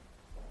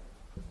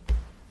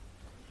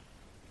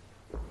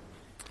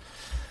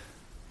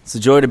It's a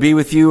joy to be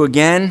with you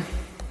again.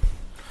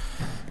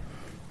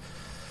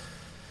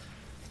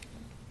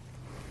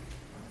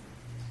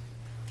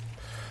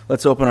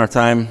 Let's open our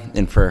time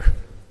in prayer.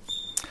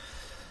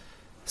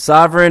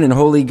 Sovereign and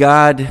holy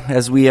God,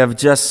 as we have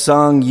just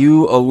sung,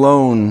 you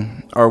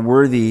alone are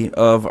worthy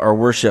of our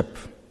worship.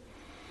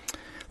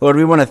 Lord,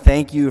 we want to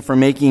thank you for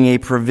making a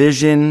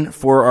provision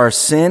for our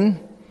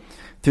sin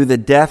through the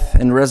death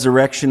and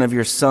resurrection of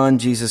your Son,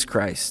 Jesus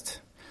Christ.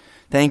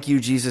 Thank you,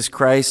 Jesus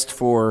Christ,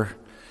 for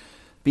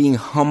being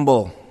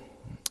humble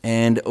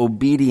and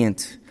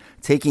obedient,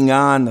 taking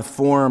on the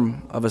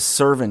form of a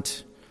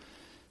servant,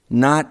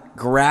 not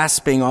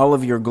grasping all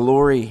of your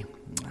glory,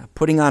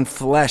 putting on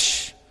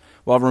flesh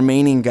while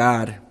remaining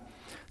God,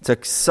 to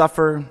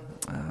suffer,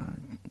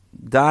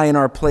 die in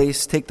our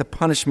place, take the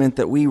punishment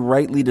that we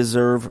rightly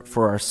deserve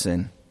for our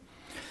sin.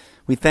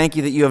 We thank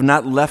you that you have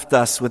not left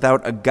us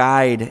without a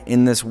guide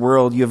in this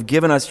world. You have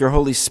given us your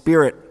Holy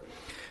Spirit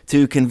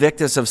to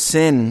convict us of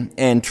sin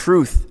and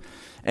truth.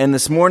 And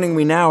this morning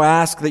we now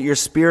ask that your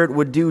Spirit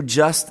would do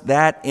just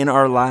that in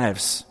our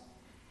lives.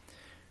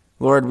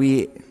 Lord,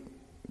 we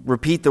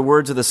repeat the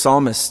words of the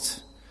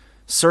psalmist.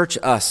 Search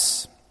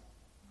us.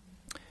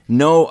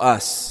 Know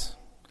us.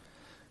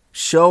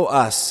 Show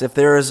us if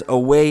there is a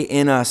way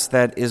in us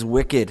that is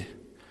wicked,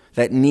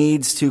 that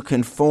needs to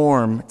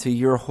conform to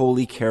your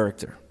holy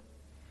character.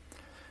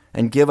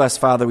 And give us,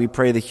 Father, we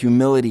pray, the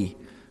humility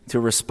to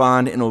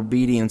respond in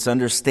obedience,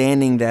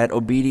 understanding that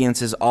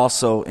obedience is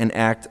also an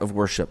act of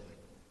worship.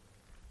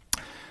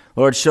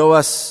 Lord, show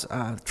us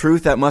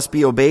truth that must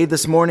be obeyed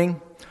this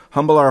morning.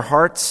 Humble our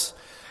hearts.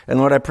 And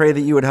Lord, I pray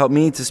that you would help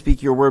me to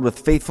speak your word with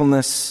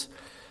faithfulness,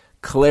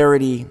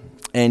 clarity,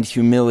 and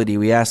humility.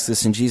 We ask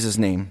this in Jesus'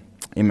 name.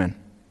 Amen.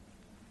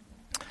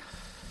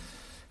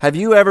 Have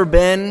you ever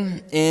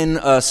been in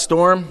a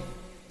storm?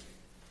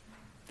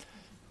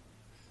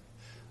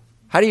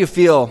 How do you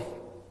feel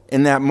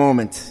in that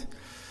moment?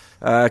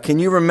 Can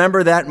you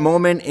remember that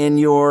moment in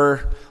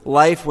your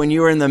life when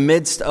you were in the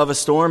midst of a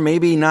storm?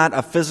 Maybe not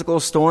a physical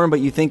storm, but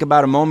you think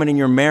about a moment in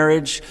your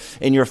marriage,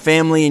 in your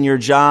family, in your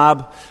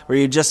job, where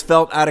you just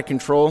felt out of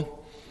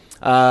control,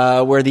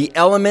 where the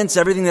elements,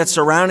 everything that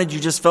surrounded you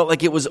just felt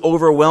like it was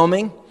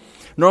overwhelming.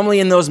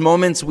 Normally in those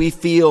moments, we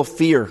feel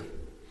fear.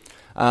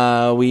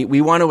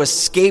 We want to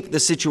escape the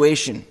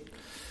situation.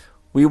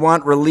 We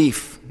want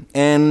relief.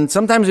 And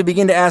sometimes we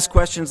begin to ask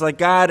questions like,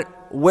 God,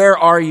 where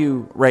are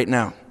you right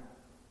now?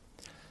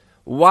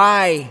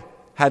 Why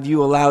have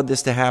you allowed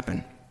this to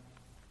happen?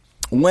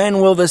 When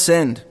will this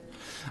end?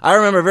 I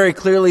remember very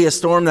clearly a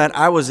storm that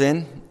I was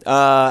in.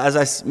 As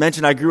I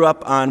mentioned, I grew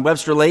up on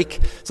Webster Lake.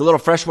 It's a little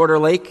freshwater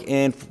lake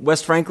in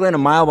West Franklin, a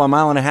mile by a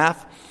mile and a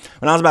half.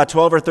 When I was about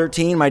 12 or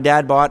 13, my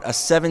dad bought a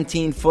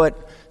 17-foot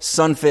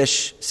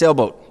sunfish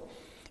sailboat.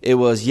 It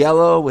was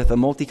yellow with a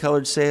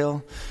multicolored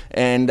sail,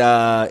 and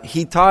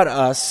he taught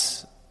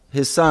us,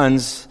 his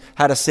sons,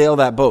 how to sail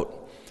that boat.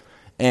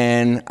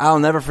 And I'll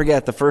never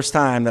forget the first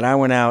time that I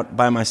went out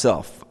by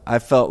myself. I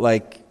felt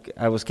like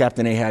I was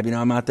Captain Ahab.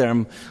 I'm out there,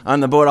 I'm on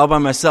the boat all by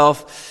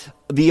myself.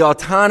 The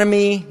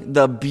autonomy,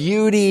 the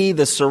beauty,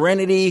 the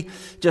serenity,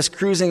 just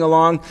cruising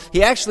along.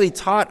 He actually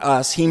taught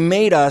us, he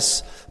made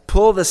us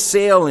pull the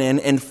sail in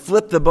and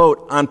flip the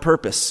boat on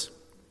purpose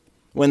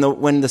when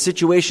the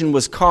situation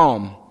was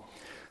calm,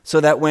 so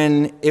that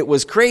when it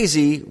was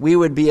crazy, we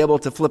would be able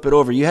to flip it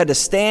over. You had to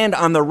stand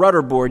on the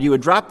rudder board. You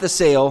would drop the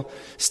sail,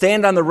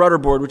 stand on the rudder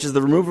board, which is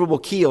the removable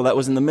keel that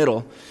was in the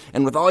middle,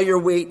 and with all your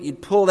weight,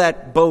 you'd pull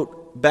that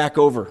boat back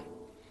over.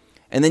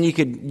 And then you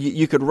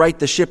could right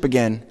the ship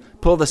again,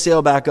 pull the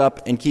sail back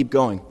up, and keep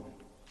going.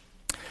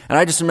 And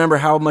I just remember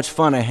how much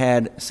fun I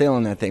had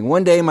sailing that thing.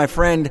 One day, my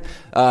friend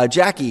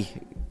Jackie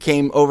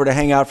came over to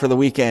hang out for the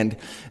weekend,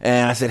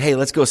 and I said, hey,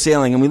 let's go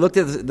sailing. And we looked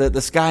at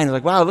the sky, and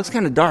like, wow, it looks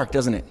kind of dark,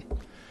 doesn't it?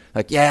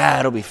 Like, yeah,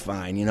 it'll be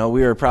fine.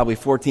 We were probably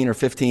 14 or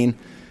 15.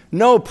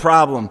 No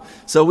problem.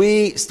 So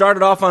we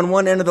started off on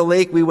one end of the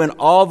lake. We went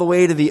all the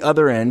way to the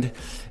other end,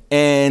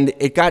 and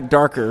it got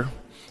darker,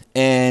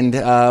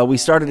 and we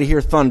started to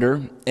hear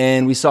thunder,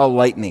 and we saw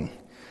lightning,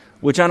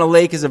 which on a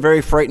lake is a very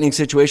frightening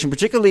situation,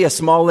 particularly a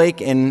small lake,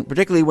 and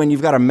particularly when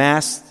you've got a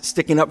mast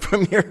sticking up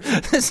from your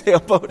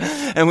sailboat.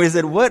 And we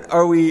said, what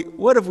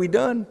have we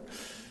done?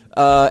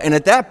 And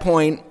at that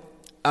point,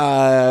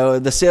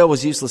 the sail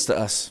was useless to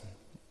us.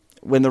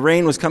 When the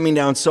rain was coming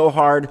down so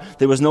hard,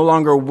 there was no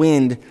longer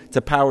wind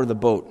to power the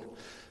boat.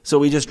 So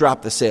we just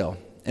dropped the sail,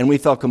 and we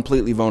felt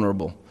completely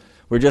vulnerable.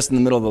 We're just in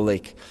the middle of the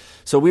lake.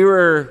 So we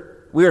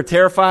were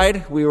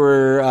terrified. We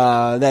were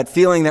that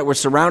feeling that we're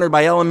surrounded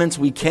by elements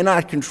we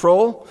cannot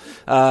control,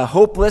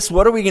 hopeless.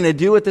 What are we going to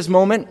do at this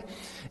moment?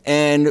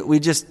 And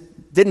we just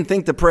didn't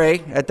think to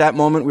pray at that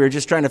moment. We were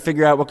just trying to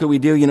figure out what could we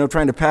do,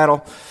 trying to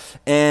paddle.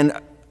 And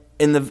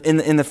in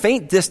the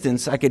faint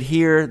distance, I could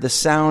hear the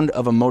sound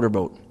of a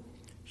motorboat.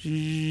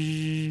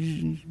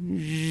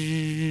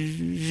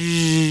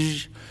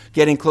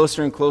 Getting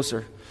closer and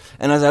closer.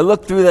 And as I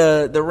looked through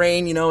the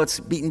rain, it's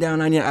beating down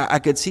on you, I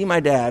could see my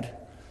dad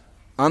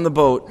on the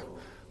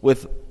boat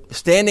with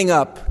standing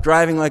up,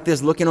 driving like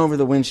this, looking over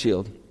the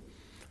windshield.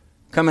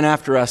 coming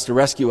after us to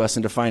rescue us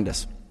and to find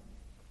us.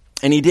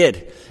 And he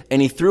did.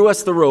 And he threw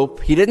us the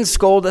rope. He didn't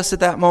scold us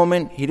at that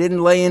moment. He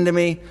didn't lay into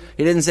me.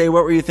 He didn't say,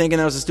 what were you thinking?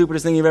 That was the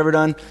stupidest thing you've ever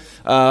done.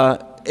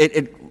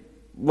 It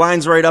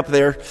lines right up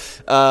there.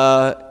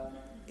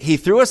 He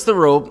threw us the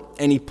rope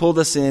and he pulled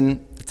us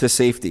in to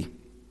safety.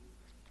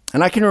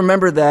 And I can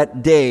remember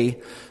that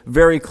day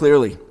very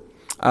clearly.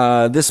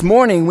 This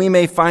morning we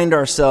may find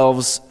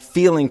ourselves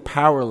feeling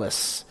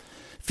powerless,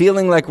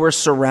 feeling like we're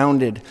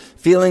surrounded,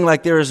 feeling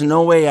like there is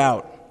no way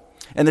out.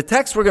 And the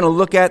text we're going to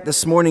look at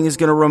this morning is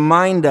going to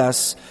remind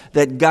us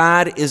that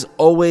God is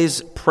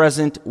always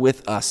present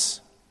with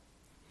us.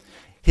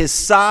 His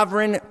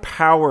sovereign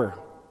power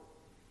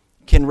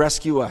can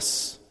rescue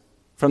us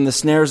from the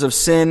snares of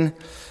sin,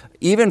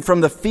 even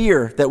from the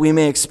fear that we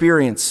may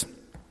experience.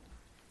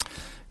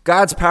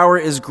 God's power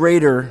is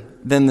greater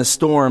than the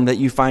storm that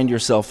you find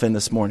yourself in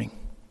this morning.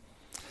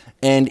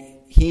 And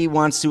he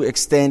wants to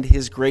extend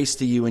his grace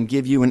to you and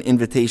give you an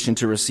invitation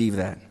to receive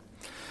that.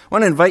 I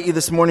want to invite you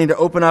this morning to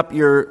open up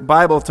your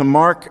Bible to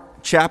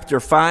Mark chapter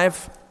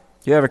 5.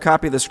 You have a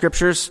copy of the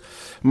scriptures,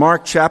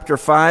 Mark chapter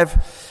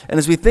 5. And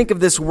as we think of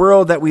this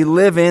world that we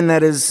live in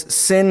that is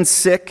sin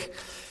sick,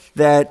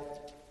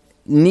 that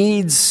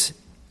needs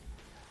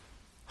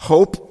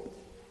hope,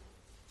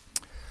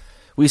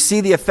 we see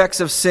the effects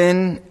of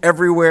sin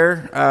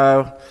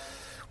everywhere.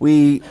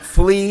 We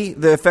flee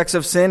the effects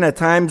of sin. At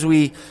times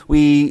we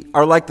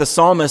are like the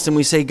psalmist and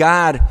we say,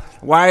 God,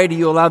 why do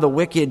you allow the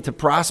wicked to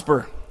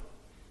prosper?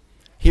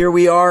 Here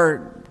we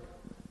are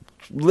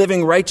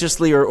living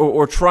righteously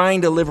or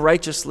trying to live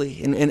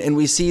righteously. And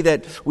we see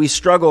that we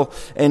struggle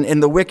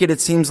and the wicked, it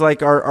seems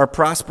like, are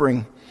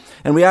prospering.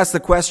 And we ask the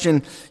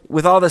question,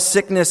 with all the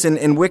sickness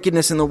and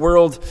wickedness in the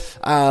world,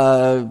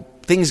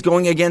 things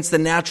going against the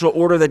natural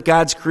order that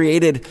God's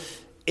created,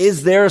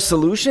 is there a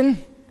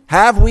solution?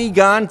 Have we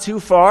gone too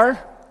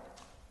far?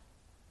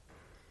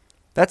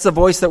 That's the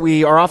voice that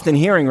we are often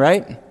hearing,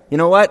 right? You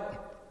know what?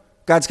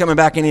 God's coming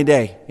back any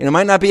day. It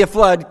might not be a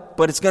flood,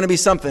 but it's going to be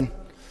something.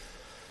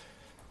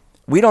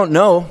 We don't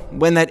know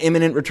when that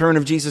imminent return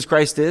of Jesus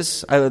Christ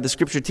is. The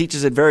scripture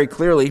teaches it very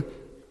clearly.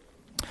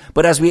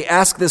 But as we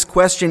ask this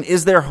question,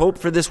 is there hope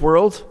for this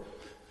world?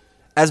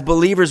 As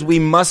believers, we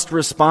must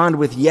respond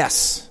with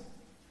yes.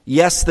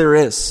 Yes, there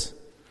is.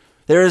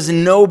 There is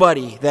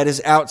nobody that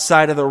is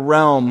outside of the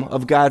realm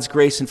of God's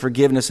grace and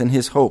forgiveness and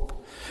his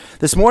hope.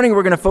 This morning,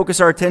 we're going to focus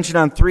our attention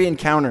on 3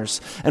 encounters,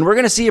 and we're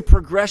going to see a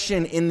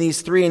progression in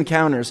these 3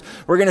 encounters.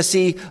 We're going to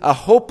see a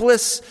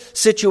hopeless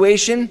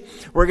situation,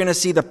 we're going to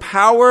see the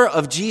power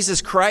of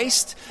Jesus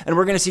Christ, and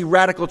we're going to see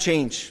radical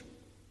change.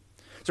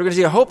 So we're going to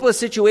see a hopeless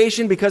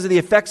situation because of the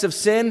effects of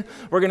sin.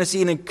 We're going to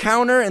see an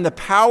encounter in the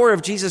power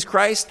of Jesus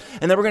Christ,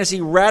 and then we're going to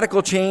see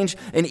radical change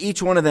in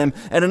each one of them.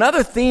 And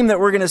another theme that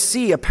we're going to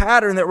see, a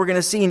pattern that we're going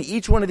to see in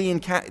each one of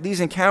these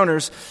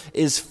encounters,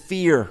 is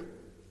fear.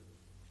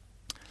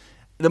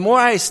 The more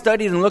I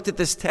studied and looked at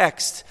this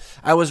text,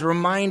 I was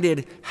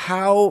reminded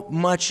how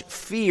much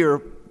fear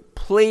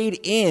played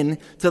in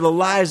to the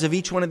lives of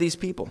each one of these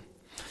people.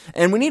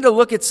 And we need to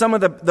look at some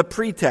of the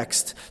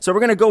pretext. So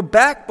we're going to go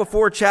back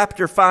before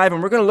chapter 5,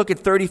 and we're going to look at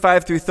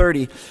 35 through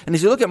 30. And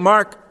as you look at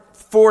Mark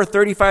 4,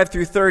 35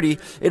 through 30,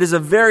 it is a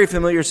very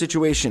familiar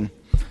situation.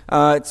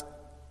 It's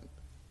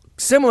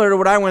similar to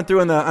what I went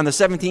through on the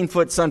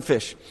 17-foot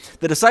sunfish.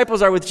 The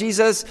disciples are with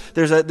Jesus.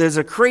 There's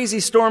a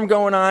crazy storm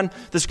going on.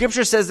 The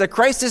scripture says that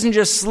Christ isn't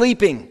just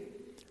sleeping.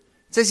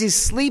 It says he's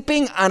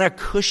sleeping on a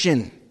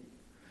cushion.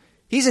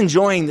 He's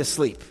enjoying the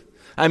sleep.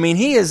 I mean,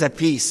 he is at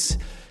peace.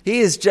 He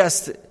is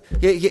just,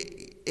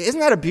 isn't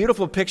that a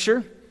beautiful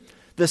picture?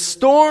 The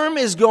storm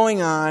is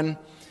going on.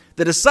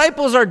 The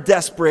disciples are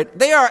desperate.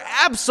 They are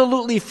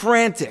absolutely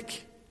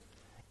frantic.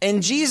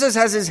 And Jesus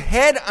has his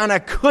head on a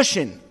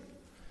cushion.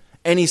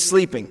 And he's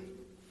sleeping.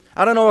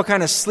 I don't know what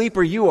kind of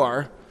sleeper you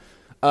are.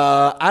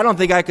 I don't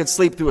think I could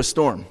sleep through a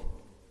storm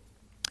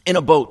in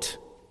a boat.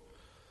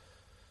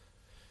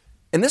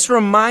 And this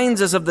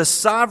reminds us of the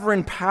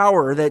sovereign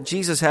power that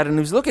Jesus had. And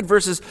as we look at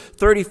verses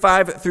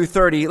 35 through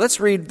 30,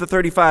 let's read the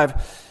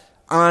 35.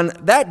 On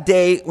that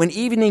day, when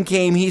evening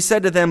came, he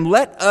said to them,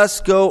 "Let us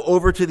go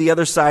over to the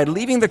other side."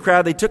 Leaving the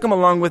crowd, they took him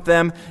along with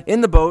them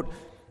in the boat,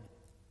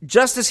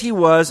 just as he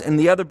was, and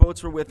the other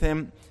boats were with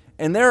him.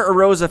 And there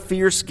arose a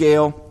fierce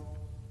gale,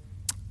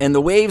 and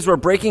the waves were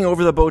breaking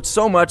over the boat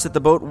so much that the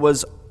boat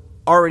was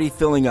already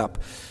filling up.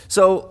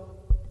 So,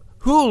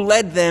 who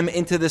led them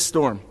into this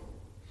storm?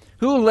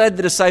 Who led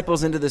the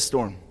disciples into this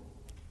storm?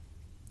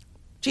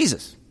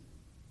 Jesus.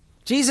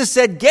 Jesus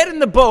said, "Get in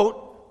the boat,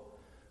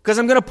 because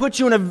I'm going to put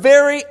you in a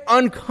very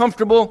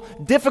uncomfortable,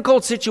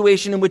 difficult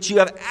situation in which you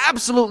have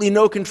absolutely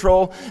no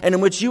control and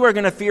in which you are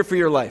going to fear for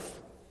your life."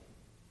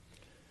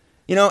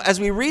 You know, as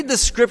we read the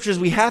scriptures,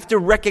 we have to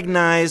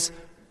recognize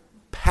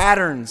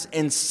patterns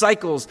and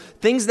cycles,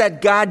 things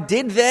that God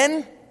did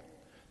then,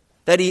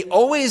 that he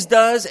always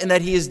does, and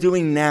that he is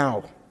doing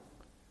now.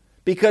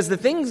 Because the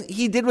things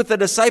he did with the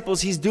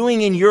disciples, he's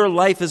doing in your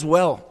life as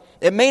well.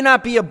 It may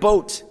not be a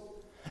boat.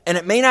 And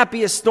it may not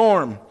be a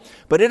storm,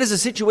 but it is a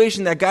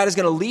situation that God is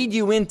going to lead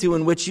you into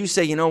in which you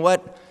say, you know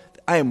what?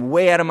 I am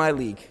way out of my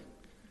league.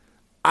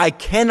 I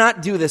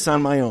cannot do this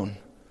on my own.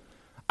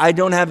 I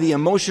don't have the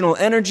emotional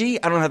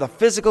energy. I don't have the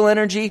physical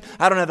energy.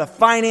 I don't have the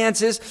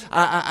finances.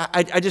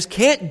 I just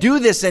can't do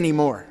this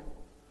anymore.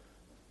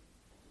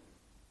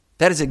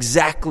 That is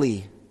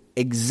exactly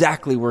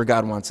where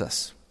God wants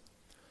us.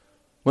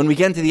 When we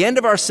get to the end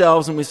of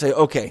ourselves and we say,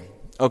 okay,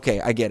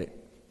 I get it.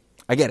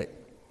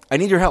 I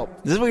need your help.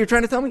 Is this what you're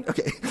trying to tell me?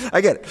 Okay,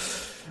 I get it.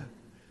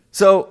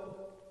 So,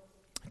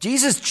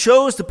 Jesus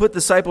chose to put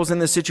disciples in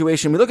this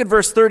situation. We look at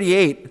verse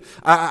 38.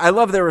 I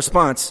love their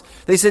response.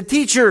 They said,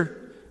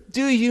 "Teacher,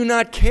 do you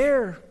not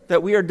care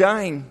that we are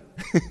dying?"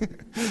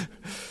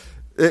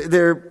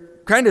 They're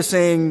kind of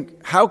saying,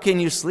 how can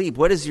you sleep?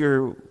 What is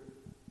your...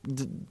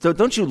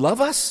 Don't you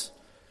love us?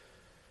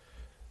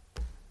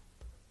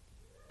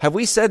 Have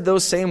we said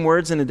those same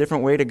words in a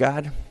different way to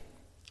God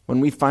when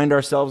we find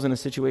ourselves in a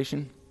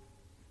situation?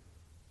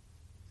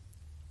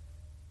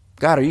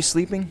 God, are you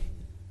sleeping?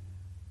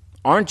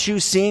 Aren't you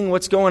seeing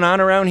what's going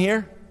on around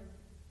here?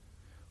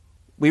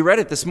 We read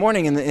it this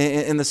morning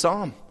in the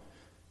psalm.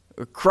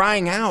 We're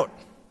crying out.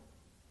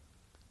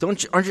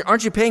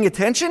 Aren't you paying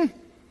attention?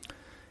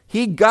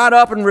 He got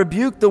up and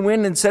rebuked the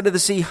wind and said to the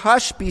sea,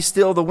 "Hush, be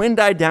still." The wind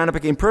died down. It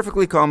became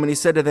perfectly calm. And he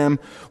said to them,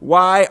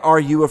 "Why are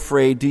you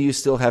afraid? Do you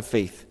still have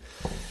faith?"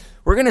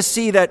 We're going to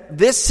see that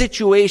this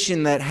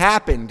situation that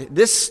happened,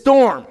 this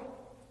storm,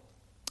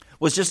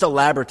 was just a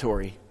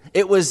laboratory.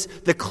 It was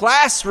the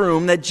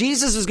classroom that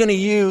Jesus is going to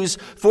use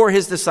for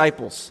his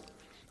disciples.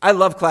 I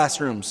love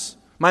classrooms.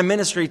 My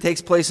ministry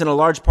takes place in a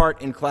large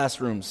part in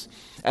classrooms.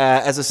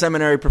 As a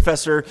seminary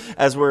professor,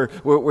 as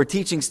we're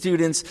teaching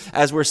students,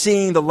 as we're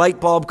seeing the light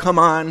bulb come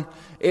on,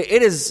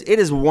 it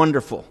is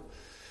wonderful.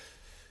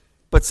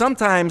 But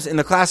sometimes in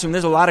the classroom,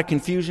 there's a lot of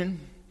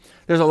confusion.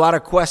 There's a lot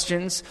of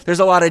questions.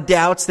 There's a lot of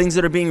doubts, things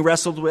that are being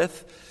wrestled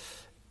with.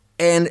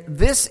 And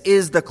this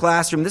is the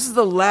classroom. This is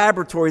the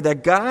laboratory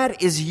that God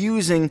is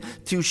using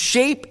to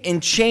shape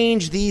and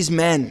change these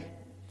men,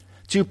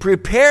 to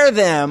prepare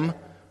them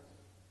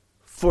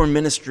for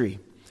ministry,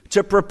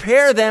 to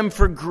prepare them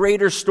for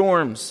greater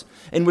storms,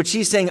 in which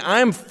he's saying,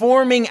 I'm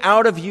forming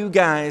out of you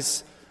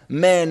guys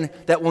men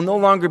that will no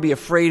longer be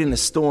afraid in the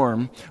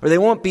storm, or they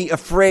won't be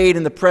afraid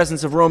in the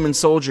presence of Roman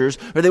soldiers,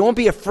 or they won't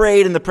be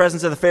afraid in the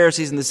presence of the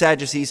Pharisees and the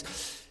Sadducees.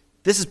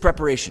 This is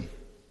preparation.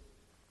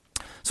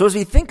 So as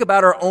we think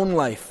about our own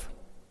life,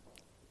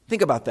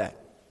 think about that.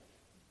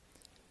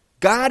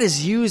 God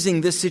is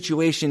using this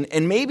situation,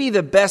 and maybe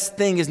the best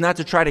thing is not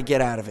to try to get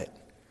out of it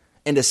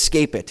and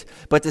escape it,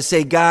 but to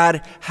say,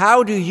 God,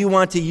 how do you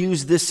want to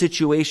use this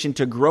situation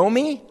to grow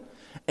me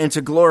and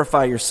to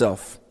glorify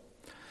yourself?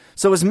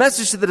 So his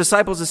message to the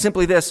disciples is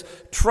simply this: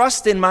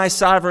 trust in my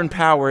sovereign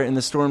power in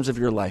the storms of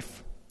your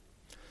life.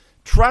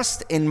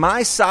 Trust in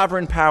my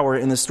sovereign power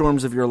in the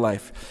storms of your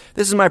life.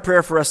 This is my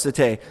prayer for us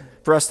today.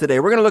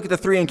 We're going to look at the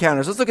three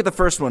encounters. Let's look at the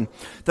first one.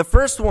 The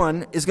first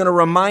one is going to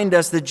remind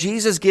us that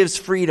Jesus gives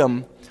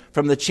freedom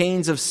from the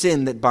chains of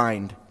sin that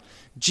bind.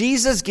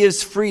 Jesus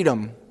gives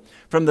freedom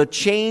from the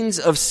chains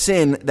of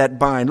sin that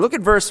bind. Look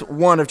at verse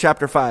 1 of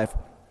chapter 5.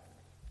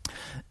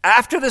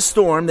 After the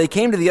storm, they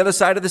came to the other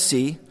side of the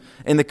sea,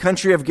 in the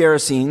country of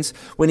Gerasenes.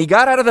 When he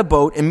got out of the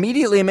boat,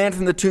 immediately a man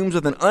from the tombs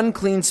with an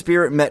unclean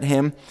spirit met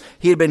him.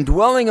 He had been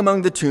dwelling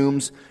among the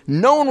tombs.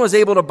 No one was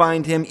able to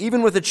bind him,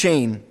 even with a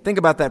chain. Think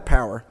about that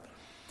power.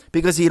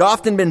 Because he had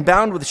often been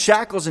bound with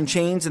shackles and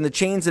chains, and the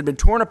chains had been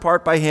torn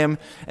apart by him,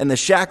 and the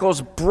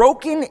shackles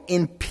broken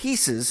in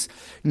pieces.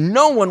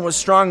 No one was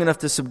strong enough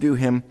to subdue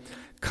him.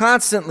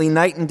 Constantly,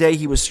 night and day,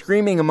 he was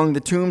screaming among the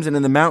tombs and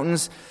in the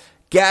mountains,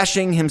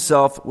 gashing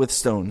himself with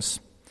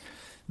stones.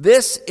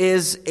 This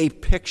is a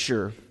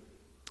picture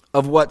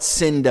of what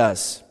sin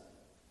does.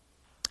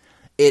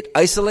 It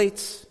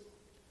isolates,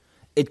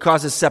 it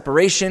causes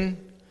separation,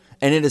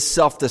 and it is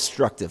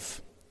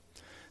self-destructive.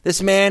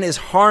 This man is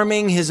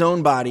harming his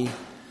own body.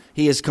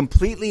 He is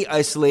completely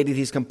isolated.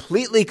 He's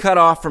completely cut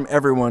off from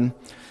everyone.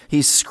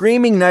 He's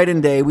screaming night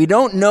and day. We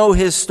don't know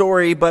his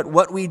story, but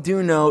what we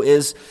do know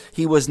is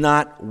he was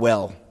not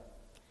well.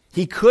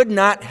 He could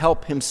not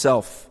help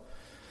himself.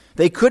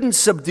 They couldn't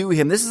subdue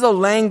him. This is a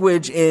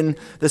language in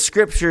the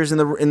scriptures, in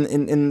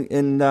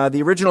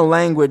the original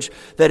language,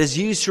 that is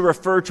used to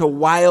refer to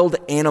wild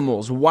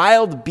animals,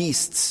 wild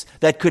beasts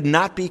that could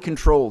not be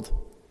controlled.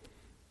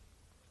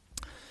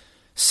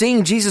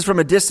 Seeing Jesus from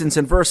a distance,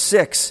 in verse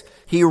 6,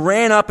 he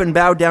ran up and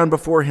bowed down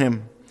before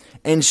him,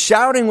 and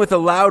shouting with a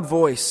loud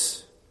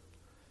voice,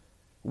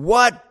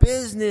 "What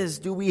business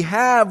do we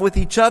have with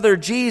each other,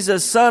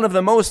 Jesus, Son of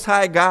the Most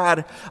High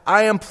God?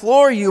 I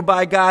implore you,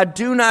 by God,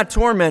 do not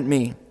torment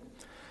me."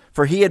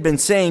 For he had been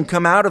saying,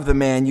 "Come out of the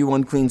man, you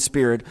unclean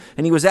spirit."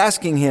 And he was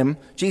asking him,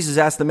 Jesus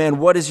asked the man,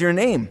 "What is your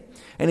name?"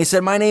 And he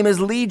said, "My name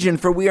is Legion,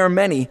 for we are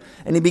many."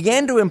 And he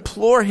began to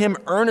implore him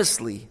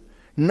earnestly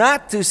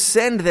not to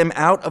send them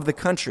out of the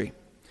country.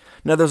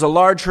 Now there's a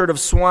large herd of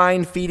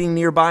swine feeding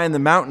nearby in the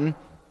mountain.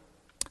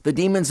 The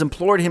demons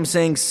implored him,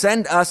 saying,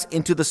 "Send us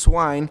into the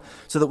swine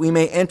so that we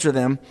may enter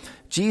them."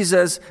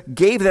 Jesus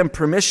gave them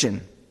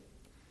permission.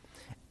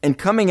 And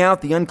coming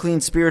out, the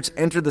unclean spirits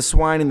entered the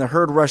swine, and the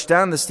herd rushed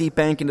down the steep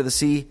bank into the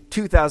sea,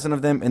 2,000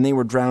 of them, and they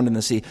were drowned in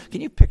the sea.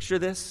 Can you picture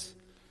this?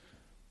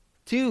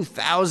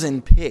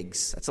 2,000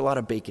 pigs. That's a lot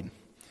of bacon.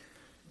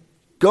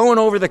 Going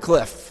over the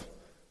cliff,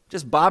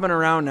 just bobbing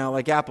around now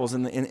like apples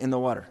in the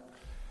water.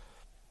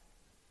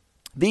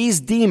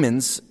 These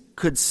demons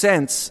could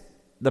sense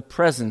the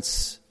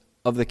presence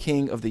of the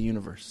King of the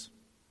universe.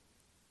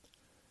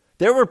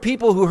 There were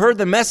people who heard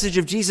the message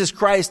of Jesus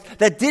Christ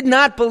that did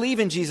not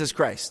believe in Jesus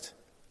Christ.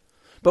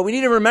 But we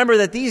need to remember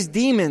that these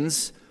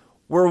demons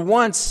were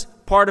once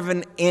part of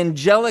an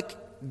angelic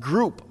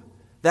group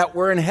that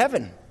were in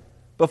heaven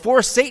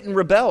before Satan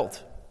rebelled.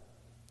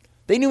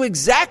 They knew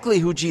exactly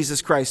who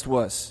Jesus Christ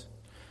was.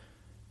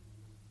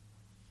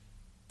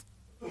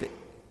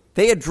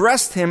 They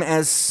addressed him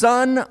as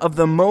Son of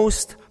the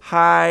Most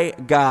High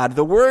God.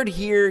 The word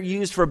here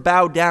used for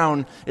bow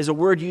down is a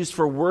word used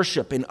for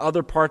worship in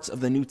other parts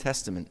of the New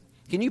Testament.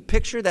 Can you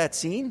picture that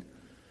scene?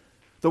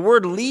 The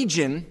word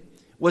legion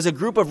was a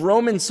group of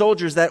Roman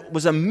soldiers that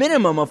was a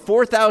minimum of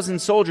 4,000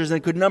 soldiers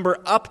and could number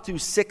up to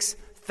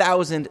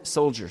 6,000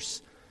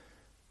 soldiers.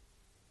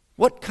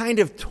 What kind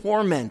of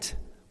torment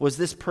was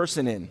this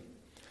person in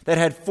that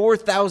had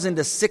 4,000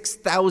 to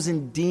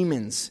 6,000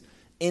 demons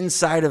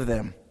inside of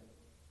them?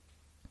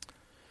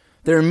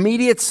 Their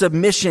immediate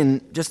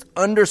submission just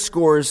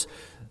underscores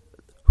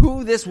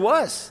who this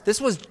was.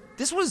 This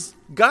was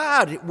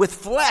God with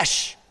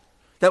flesh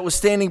that was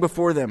standing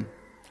before them.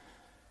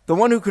 The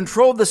one who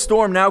controlled the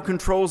storm now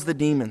controls the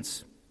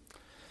demons.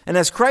 And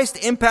as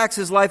Christ impacts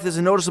his life, there's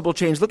a noticeable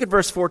change. Look at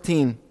verse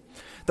 14.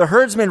 The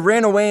herdsmen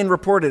ran away and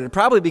reported it,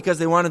 probably because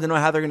they wanted to know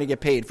how they're going to get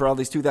paid for all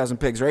these 2,000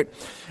 pigs, right?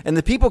 And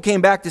the people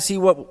came back to see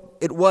what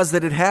it was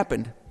that had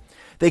happened.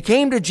 They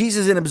came to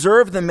Jesus and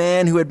observed the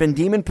man who had been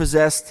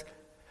demon-possessed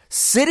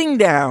sitting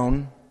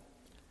down,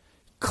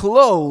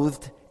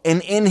 clothed,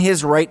 and in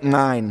his right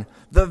mind.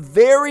 The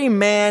very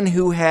man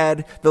who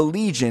had the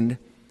legion,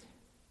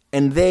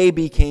 and they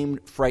became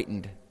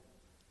frightened.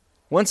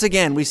 Once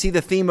again, we see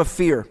the theme of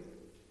fear.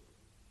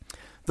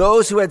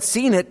 Those who had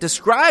seen it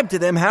described to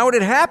them how it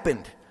had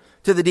happened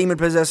to the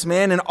demon-possessed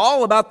man and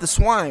all about the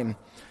swine.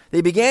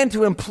 They began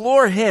to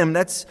implore him,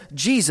 that's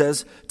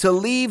Jesus, to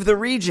leave the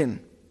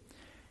region.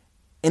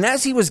 And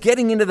as he was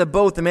getting into the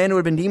boat, the man who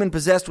had been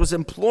demon-possessed was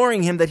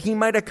imploring him that he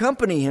might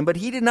accompany him, but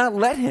he did not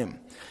let him.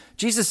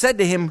 Jesus said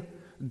to him,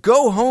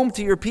 "Go home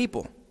to your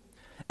people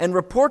and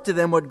report to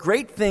them what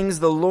great things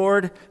the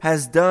Lord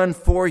has done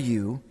for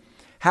you,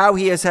 how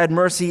he has had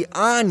mercy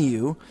on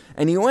you."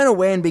 And he went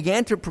away and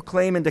began to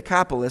proclaim in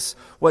Decapolis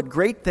what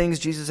great things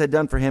Jesus had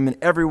done for him, and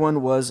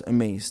everyone was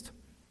amazed.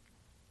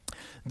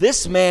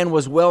 This man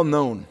was well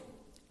known.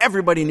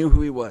 Everybody knew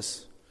who he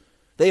was.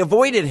 They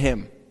avoided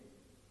him.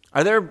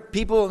 Are there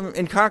people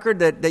in Concord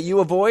that you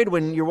avoid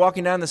when you're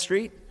walking down the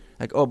street?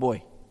 Like, oh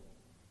boy,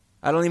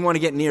 I don't even want to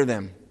get near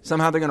them.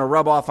 Somehow they're going to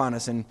rub off on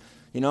us and,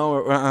 I'm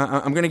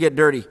going to get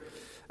dirty.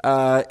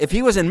 If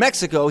he was in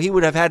Mexico, he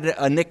would have had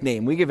a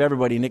nickname. We give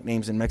everybody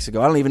nicknames in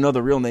Mexico. I don't even know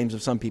the real names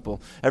of some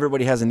people.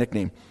 Everybody has a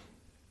nickname.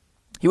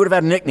 He would have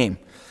had a nickname.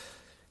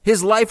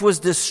 His life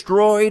was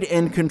destroyed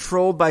and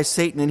controlled by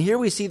Satan. And here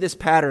we see this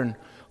pattern.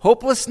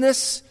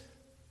 Hopelessness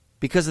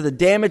because of the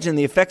damage and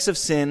the effects of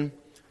sin,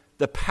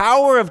 the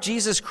power of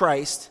Jesus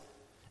Christ,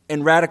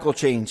 and radical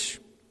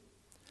change.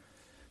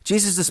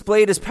 Jesus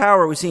displayed his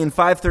power, we see in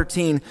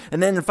 5:13.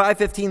 And then in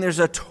 5:15, there's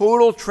a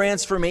total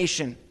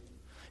transformation.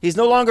 He's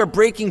no longer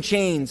breaking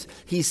chains.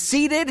 He's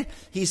seated,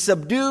 he's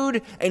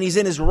subdued, and he's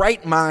in his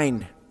right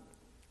mind.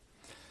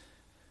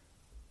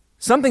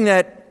 Something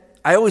that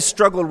I always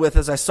struggled with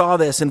as I saw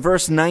this in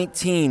verse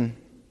 19.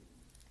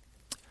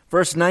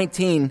 Verse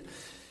 19,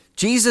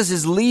 Jesus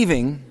is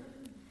leaving,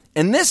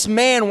 and this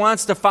man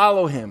wants to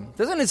follow him.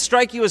 Doesn't it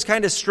strike you as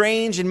kind of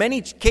strange? In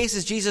many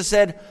cases, Jesus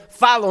said,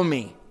 "Follow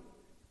me."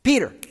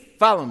 Peter,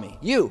 follow me.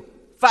 You,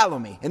 follow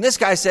me. And this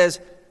guy says,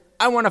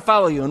 "I want to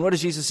follow you." And what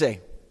does Jesus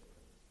say?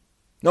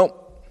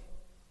 Nope,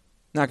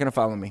 not going to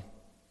follow me.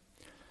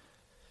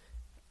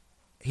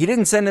 He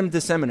didn't send him to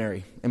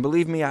seminary. And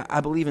believe me,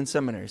 I believe in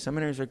seminaries.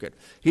 Seminaries are good.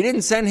 He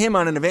didn't send him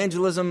on an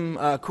evangelism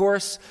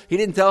course. He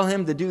didn't tell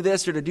him to do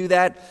this or to do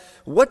that.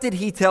 What did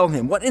he tell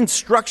him? What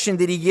instruction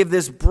did he give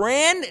this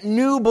brand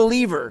new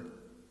believer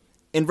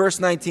in verse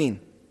 19?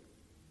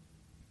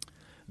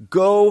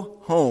 Go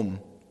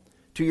home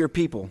to your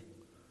people.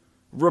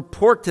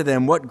 Report to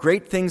them what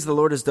great things the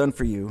Lord has done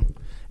for you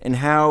and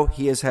how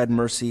he has had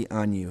mercy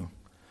on you.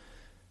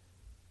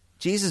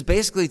 Jesus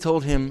basically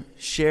told him,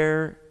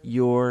 share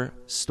your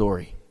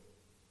story.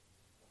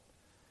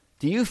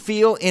 Do you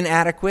feel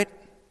inadequate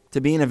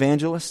to be an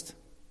evangelist?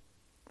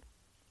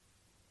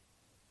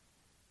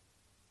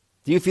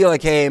 Do you feel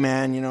like, hey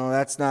man,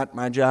 that's not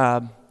my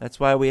job. That's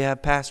why we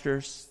have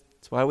pastors.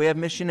 That's why we have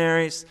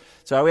missionaries.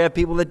 That's why we have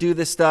people that do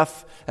this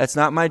stuff. That's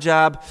not my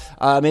job.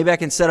 Maybe I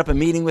can set up a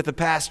meeting with the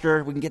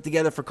pastor. We can get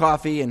together for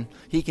coffee and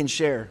he can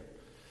share.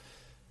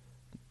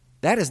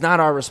 That is not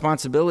our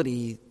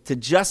responsibility to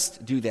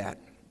just do that.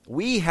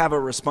 We have a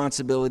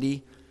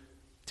responsibility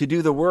to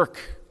do the work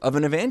of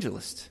an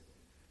evangelist,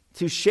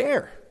 to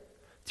share,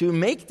 to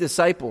make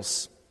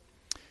disciples,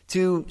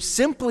 to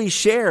simply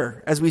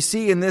share, as we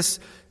see in this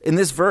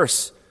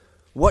verse,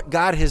 what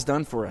God has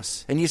done for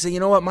us. And you say, you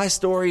know what, my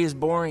story is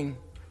boring.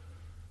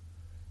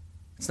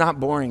 It's not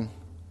boring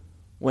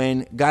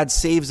when God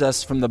saves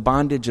us from the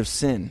bondage of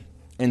sin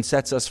and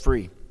sets us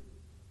free,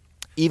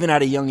 even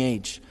at a young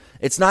age.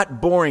 It's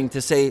not boring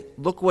to say,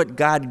 look what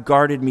God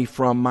guarded me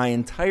from my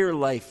entire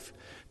life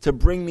to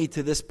bring me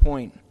to this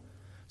point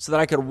so that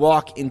I could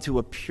walk into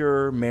a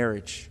pure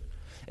marriage.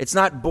 It's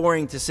not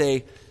boring to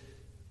say,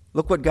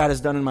 look what God has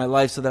done in my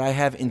life so that I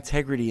have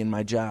integrity in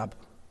my job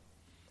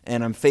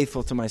and I'm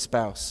faithful to my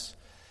spouse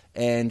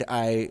and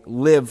I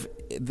live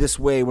this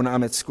way when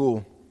I'm at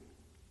school.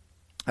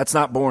 That's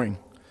not boring.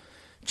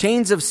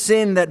 Chains of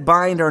sin that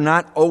bind are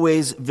not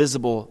always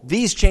visible.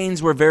 These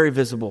chains were very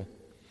visible.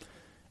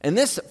 And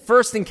this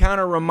first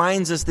encounter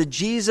reminds us that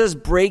Jesus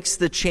breaks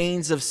the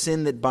chains of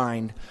sin that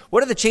bind.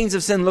 What do the chains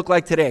of sin look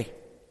like today?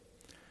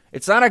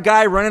 It's not a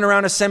guy running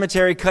around a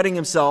cemetery cutting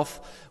himself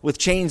with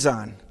chains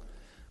on.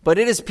 But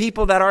it is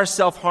people that are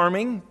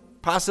self-harming,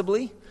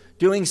 possibly,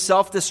 doing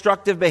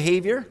self-destructive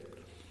behavior,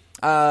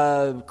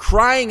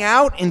 crying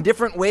out in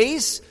different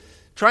ways,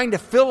 trying to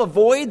fill a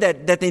void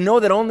that they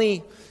know that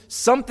only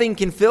something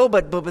can fill,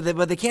 but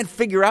they can't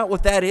figure out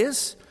what that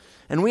is.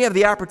 And we have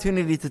the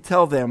opportunity to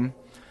tell them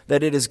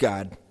that it is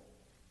God.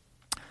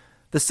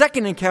 The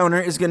second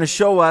encounter is going to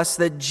show us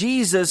that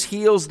Jesus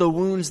heals the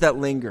wounds that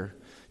linger.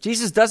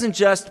 Jesus doesn't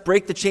just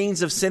break the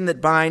chains of sin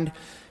that bind.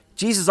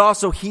 Jesus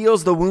also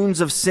heals the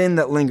wounds of sin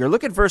that linger.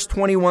 Look at verse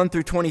 21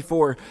 through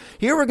 24.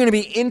 Here we're going to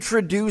be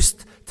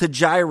introduced to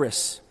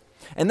Jairus.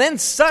 And then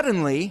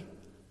suddenly,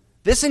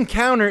 this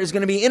encounter is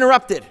going to be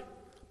interrupted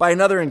by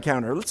another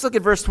encounter. Let's look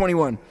at verse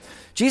 21.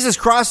 Jesus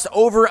crossed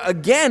over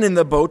again in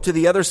the boat to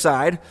the other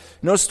side.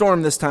 No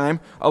storm this time.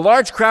 A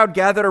large crowd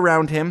gathered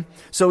around him,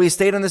 so he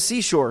stayed on the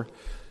seashore.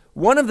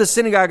 One of the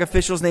synagogue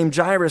officials named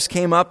Jairus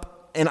came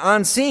up and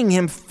on seeing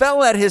him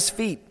fell at his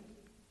feet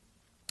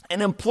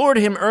and implored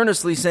him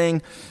earnestly,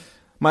 saying,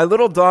 "My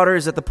little daughter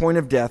is at the point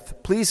of death.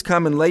 Please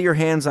come and lay your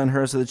hands on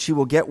her so that she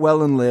will get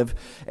well and live."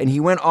 And he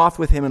went off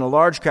with him, and a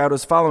large crowd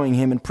was following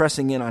him and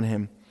pressing in on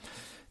him.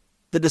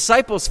 The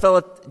disciples fell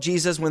at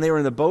Jesus when they were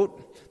in the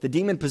boat. The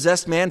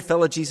demon-possessed man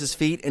fell at Jesus'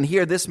 feet, and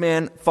here this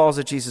man falls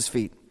at Jesus'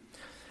 feet.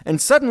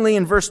 And suddenly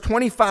in verse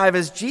 25,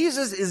 as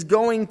Jesus is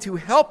going to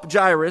help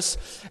Jairus,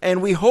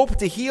 and we hope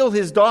to heal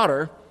his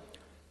daughter,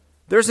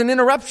 there's an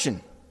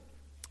interruption.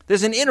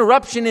 There's an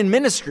interruption in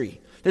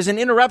ministry. There's an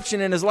interruption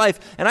in his life.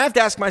 And I have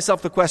to ask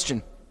myself the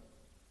question,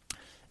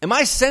 am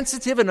I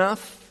sensitive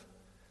enough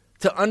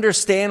to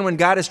understand when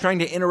God is trying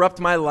to interrupt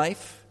my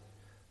life,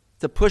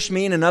 to push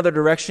me in another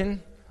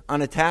direction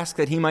on a task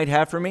that he might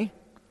have for me?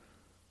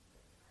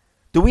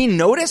 Do we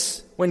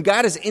notice when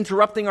God is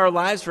interrupting our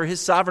lives for his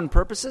sovereign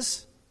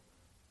purposes?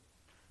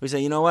 We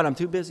say, you know what, I'm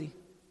too busy.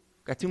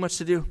 Got too much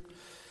to do.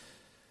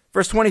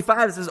 Verse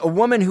 25, it says, a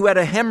woman who had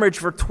a hemorrhage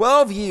for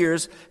 12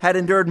 years had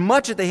endured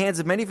much at the hands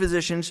of many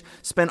physicians,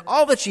 spent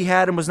all that she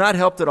had and was not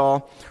helped at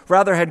all,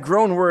 rather had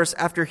grown worse.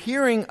 After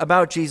hearing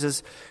about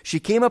Jesus,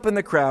 she came up in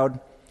the crowd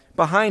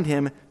behind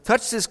him,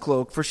 touched his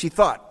cloak, for she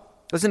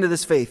thought, listen to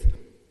this faith,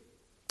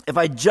 if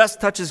I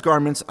just touch his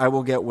garments, I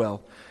will get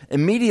well.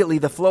 Immediately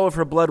the flow of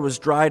her blood was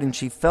dried, and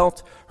she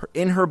felt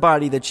in her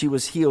body that she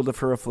was healed of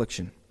her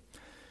affliction.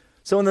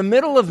 So in the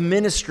middle of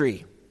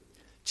ministry,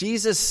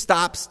 Jesus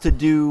stops to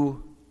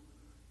do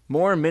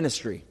more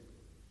ministry.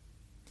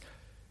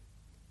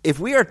 If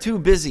we are too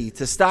busy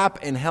to stop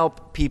and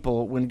help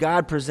people when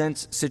God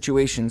presents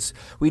situations,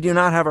 we do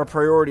not have our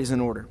priorities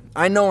in order.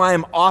 I know I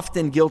am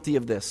often guilty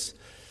of this.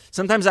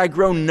 Sometimes I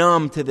grow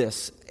numb to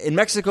this. In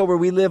Mexico, where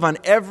we live, on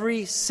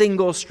every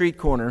single street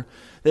corner,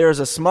 there is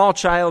a small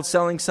child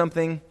selling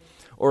something,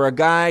 or a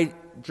guy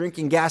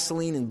drinking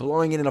gasoline and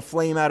blowing it in a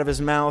flame out of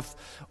his mouth,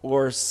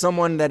 or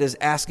someone that is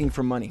asking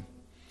for money.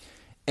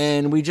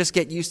 And we just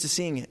get used to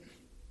seeing it.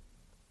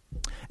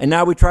 And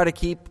now we try to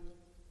keep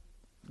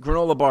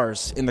granola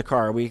bars in the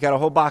car. We got a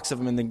whole box of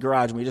them in the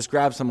garage, and we just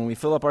grab some and we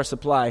fill up our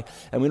supply.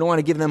 And we don't want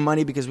to give them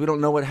money because we don't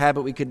know what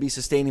habit we could be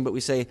sustaining, but we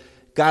say,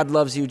 God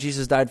loves you,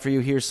 Jesus died for you,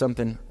 here's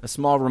something, a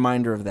small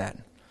reminder of that.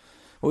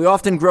 We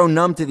often grow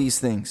numb to these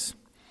things.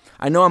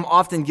 I know I'm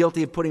often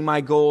guilty of putting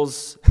my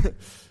goals,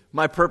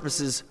 my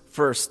purposes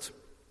first.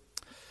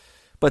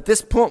 But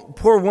this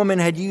poor woman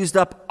had used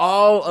up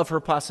all of her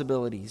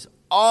possibilities,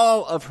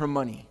 all of her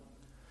money.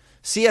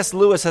 C.S.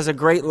 Lewis has a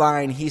great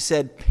line. He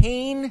said,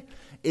 pain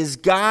is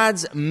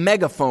God's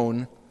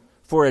megaphone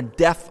for a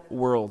deaf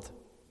world.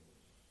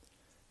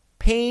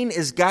 Pain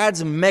is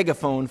God's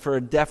megaphone for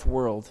a deaf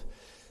world.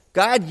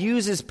 God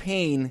uses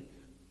pain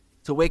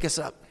to wake us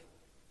up.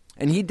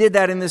 And he did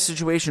that in this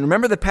situation.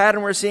 Remember the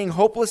pattern we're seeing: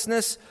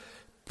 hopelessness,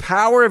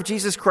 power of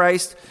Jesus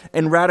Christ,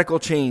 and radical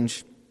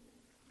change.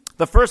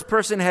 The first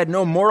person had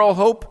no moral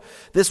hope.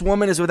 This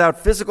woman is without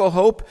physical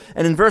hope.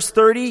 And in verse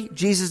 30,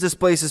 Jesus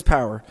displays his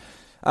power.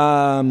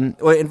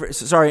 In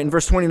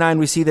verse 29,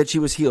 we see that she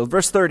was healed.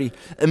 Verse 30,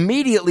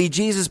 immediately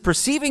Jesus,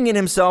 perceiving in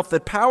himself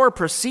that power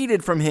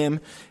proceeded from him,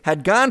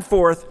 had gone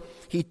forth.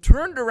 He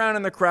turned around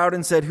in the crowd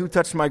and said, "Who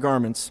touched my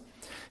garments?"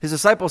 His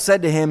disciples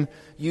said to him,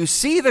 "You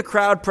see the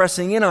crowd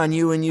pressing in on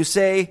you, and you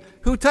say,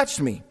 'Who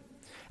touched me?'"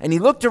 And he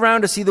looked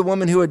around to see the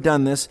woman who had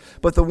done this.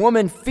 But the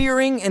woman,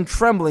 fearing and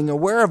trembling,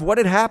 aware of what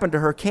had happened to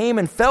her, came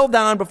and fell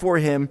down before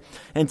him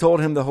and told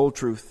him the whole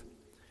truth.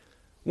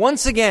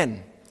 Once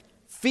again,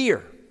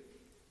 fear.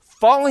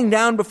 Falling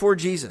down before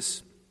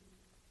Jesus.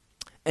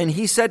 And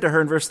he said to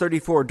her in verse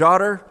 34,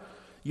 "Daughter,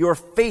 your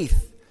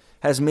faith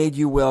has made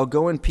you well.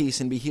 Go in peace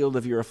and be healed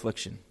of your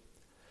affliction."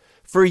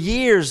 For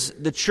years,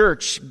 the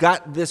church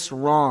got this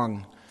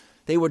wrong.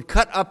 They would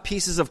cut up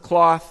pieces of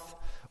cloth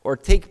or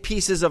take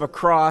pieces of a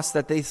cross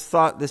that they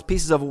thought, this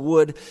pieces of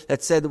wood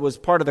that said it was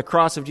part of the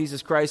cross of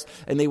Jesus Christ,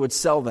 and they would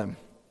sell them.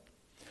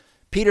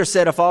 Peter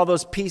said if all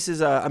those pieces,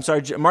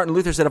 Martin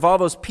Luther said if all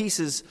those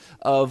pieces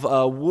of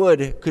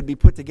wood could be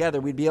put together,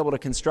 we'd be able to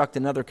construct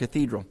another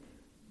cathedral.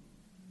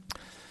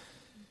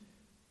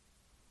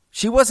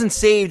 She wasn't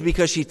saved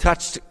because she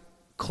touched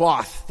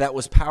cloth that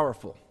was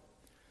powerful.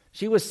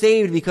 She was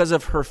saved because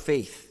of her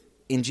faith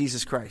in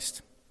Jesus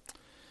Christ.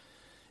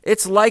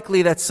 It's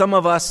likely that some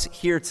of us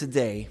here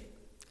today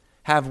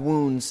have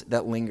wounds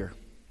that linger.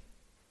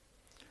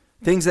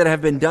 Things that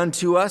have been done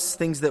to us,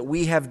 things that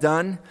we have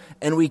done,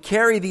 and we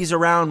carry these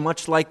around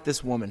much like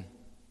this woman.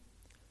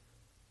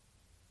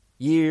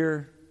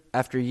 Year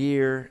after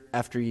year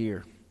after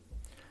year.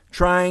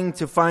 Trying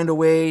to find a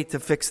way to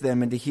fix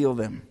them and to heal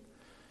them.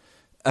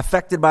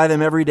 Affected by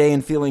them every day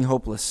and feeling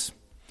hopeless.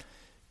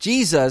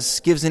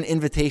 Jesus gives an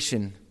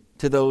invitation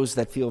to those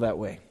that feel that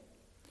way.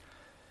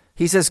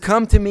 He says,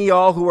 "Come to me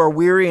all who are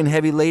weary and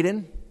heavy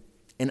laden,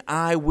 and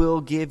I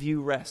will give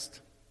you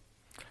rest.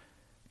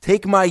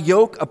 Take my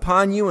yoke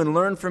upon you and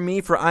learn from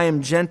me, for I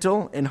am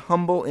gentle and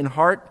humble in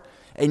heart,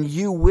 and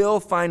you will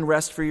find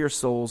rest for your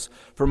souls,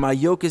 for my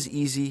yoke is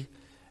easy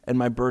and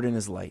my burden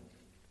is light."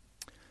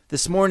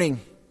 This morning,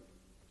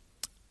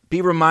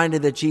 be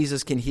reminded that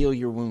Jesus can heal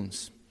your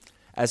wounds,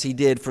 as he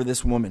did for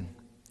this woman.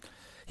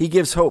 He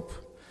gives hope.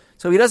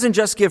 So he doesn't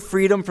just give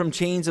freedom from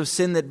chains of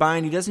sin that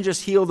bind. He doesn't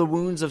just heal the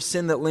wounds of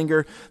sin that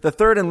linger. The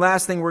third and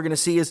last thing we're going to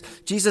see is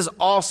Jesus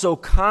also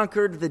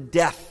conquered the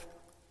death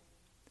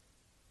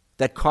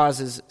that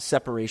causes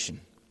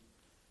separation.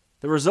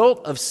 The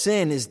result of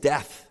sin is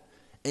death,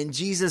 and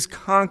Jesus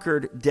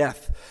conquered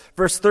death.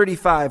 Verse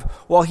 35,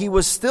 while he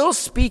was still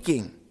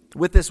speaking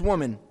with this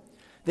woman,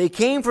 they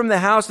came from the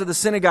house of the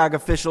synagogue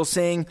official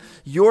saying,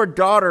 "Your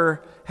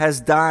daughter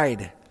has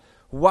died.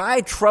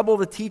 Why trouble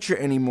the teacher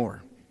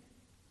anymore?"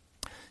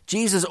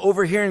 Jesus,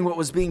 overhearing what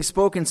was being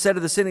spoken, said to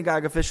the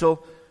synagogue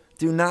official,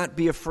 "Do not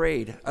be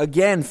afraid."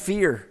 Again,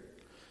 fear.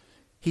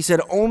 He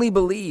said, "Only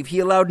believe." He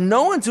allowed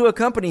no one to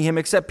accompany him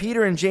except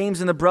Peter and James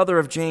and the brother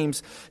of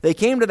James. They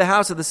came to the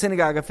house of the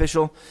synagogue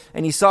official,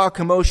 and he saw a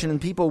commotion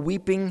and people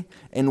weeping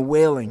and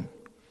wailing.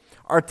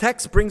 Our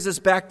text brings us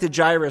back to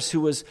Jairus,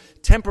 who was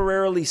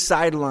temporarily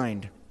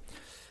sidelined.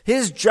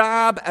 His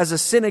job as a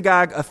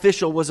synagogue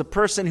official was a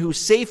person who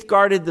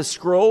safeguarded the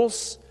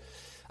scrolls.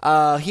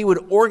 He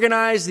would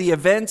organize the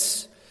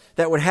events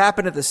that would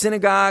happen at the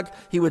synagogue.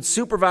 He would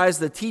supervise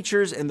the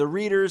teachers and the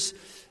readers.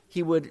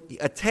 He would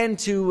attend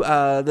to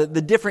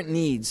the different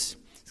needs.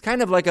 It's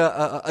kind of like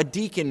a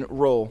deacon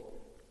role.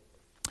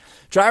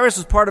 Jairus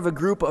was part of a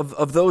group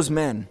of those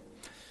men.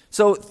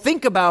 So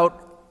think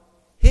about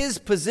his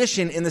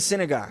position in the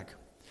synagogue.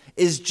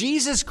 Is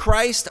Jesus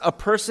Christ a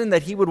person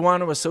that he would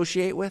want to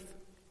associate with?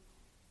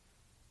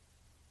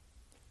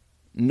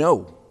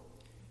 No.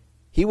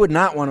 He would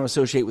not want to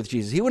associate with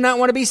Jesus. He would not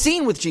want to be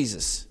seen with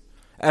Jesus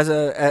as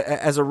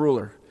a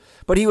ruler.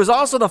 But he was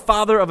also the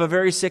father of a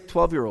very sick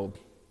 12-year-old.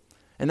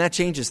 And that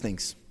changes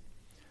things.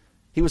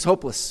 He was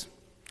hopeless.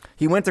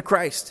 He went to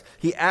Christ.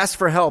 He asked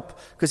for help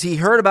because he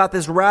heard about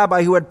this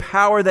rabbi who had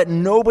power that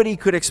nobody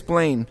could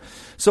explain.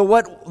 So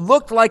what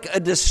looked like a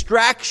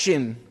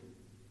distraction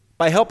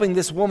by helping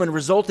this woman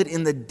resulted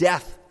in the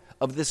death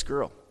of this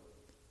girl.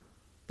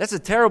 That's a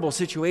terrible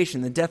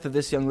situation, the death of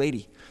this young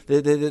lady,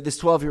 this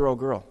 12-year-old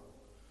girl.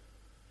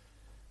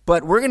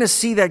 But we're going to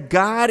see that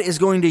God is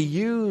going to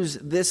use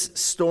this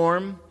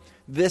storm,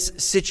 this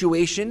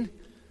situation,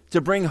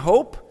 to bring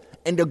hope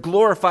and to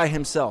glorify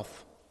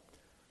himself.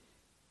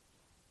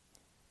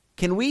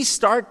 Can we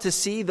start to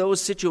see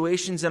those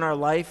situations in our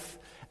life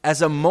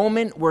as a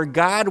moment where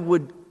God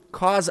would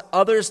cause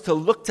others to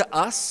look to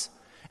us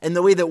and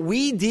the way that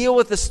we deal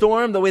with the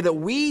storm, the way that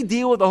we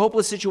deal with a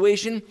hopeless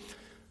situation,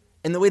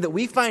 and the way that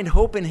we find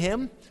hope in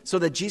him so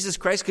that Jesus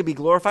Christ could be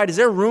glorified? Is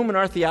there room in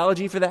our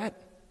theology for that?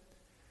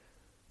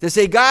 To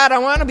say, God, I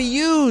want to be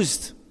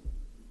used.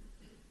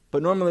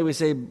 But normally we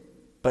say,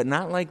 but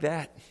not like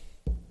that.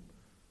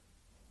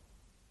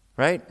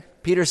 Right?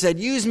 Peter said,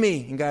 use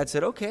me. And God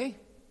said, okay.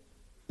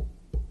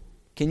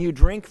 Can you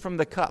drink from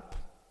the cup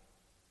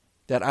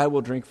that I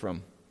will drink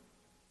from?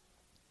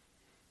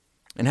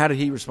 And how did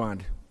he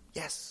respond?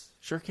 Yes,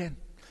 sure can.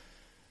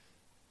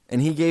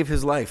 And he gave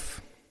his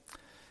life.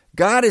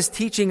 God is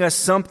teaching us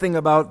something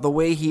about the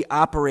way he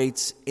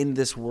operates in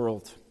this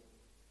world.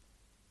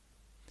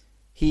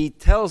 He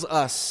tells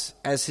us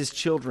as his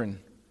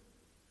children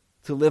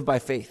to live by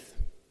faith.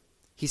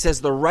 He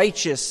says the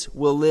righteous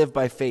will live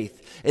by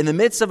faith. In the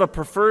midst of a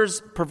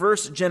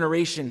perverse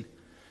generation,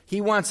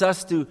 he wants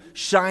us to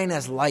shine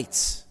as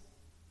lights,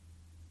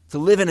 to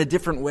live in a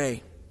different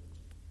way.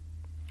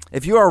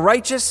 If you are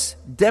righteous,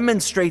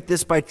 demonstrate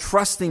this by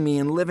trusting me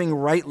and living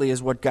rightly,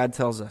 is what God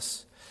tells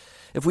us.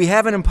 If we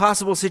have an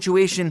impossible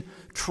situation,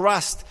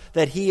 trust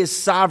that he is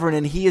sovereign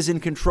and he is in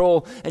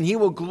control, and he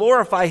will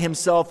glorify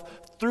himself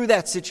through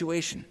that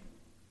situation.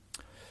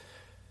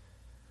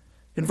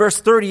 In verse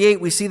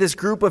 38, we see this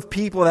group of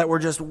people that were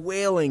just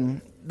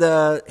wailing.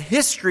 The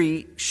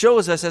history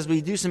shows us, as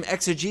we do some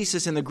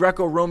exegesis in the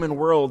Greco-Roman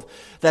world,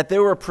 that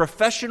there were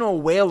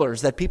professional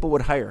wailers that people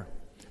would hire.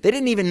 They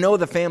didn't even know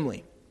the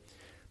family.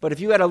 But if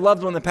you had a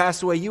loved one that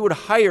passed away, you would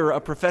hire a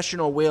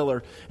professional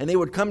wailer, and they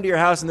would come to your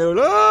house and they would,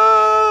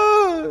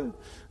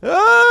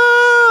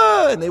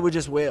 and they would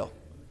just wail.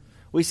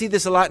 We see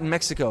this a lot in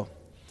Mexico.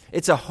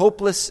 It's a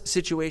hopeless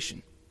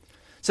situation.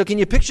 So can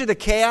you picture the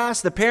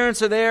chaos? The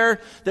parents are there,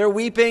 they're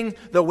weeping,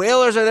 the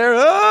wailers are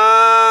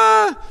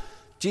there.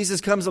 Jesus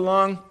comes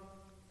along,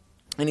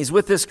 and he's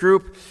with this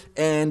group,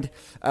 and,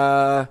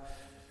 the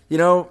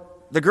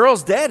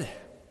girl's dead.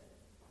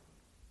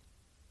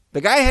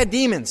 The guy had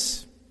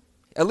demons.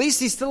 At least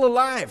he's still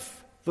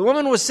alive. The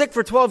woman was sick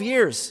for 12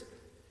 years.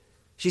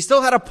 She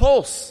still had a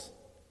pulse.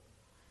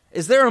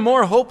 Is there a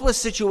more hopeless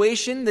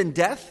situation than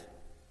death?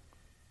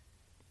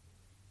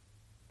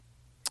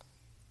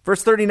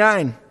 Verse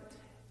 39,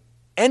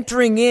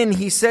 entering in,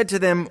 he said to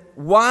them,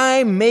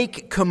 "Why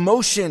make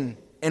commotion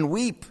and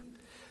weep?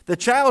 The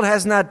child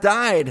has not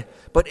died,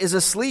 but is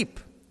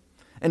asleep."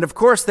 And of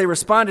course they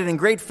responded in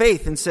great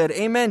faith and said,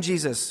 "Amen,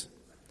 Jesus."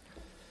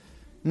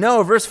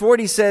 No, verse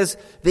 40 says,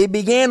 they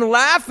began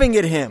laughing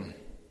at him.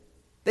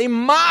 They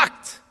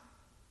mocked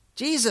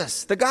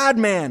Jesus, the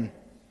God-man.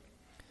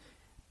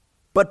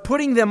 But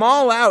putting them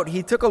all out,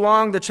 he took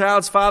along the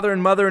child's father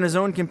and mother and his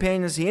own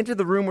companions. He entered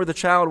the room where the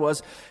child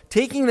was.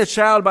 Taking the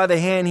child by the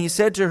hand, he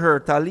said to her,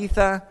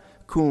 "Talitha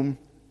cum,"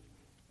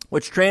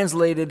 which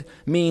translated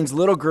means,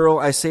 "Little girl,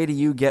 I say to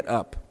you, get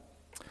up."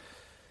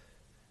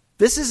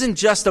 This isn't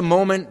just a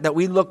moment that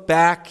we look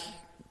back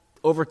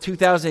over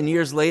 2,000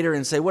 years later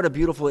and say, what a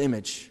beautiful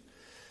image.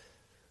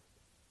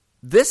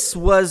 This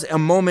was a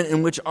moment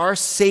in which our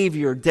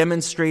Savior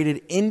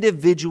demonstrated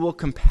individual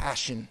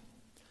compassion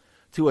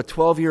to a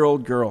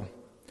 12-year-old girl.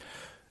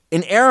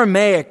 In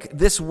Aramaic,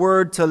 this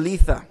word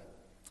talitha,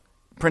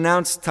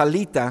 pronounced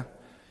talita,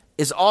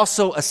 is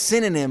also a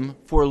synonym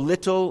for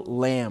little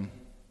lamb.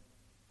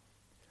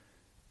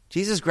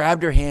 Jesus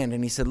grabbed her hand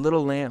and he said,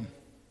 "Little lamb,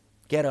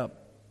 get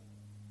up."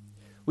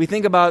 We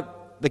think about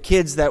the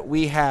kids that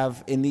we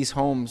have in these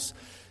homes,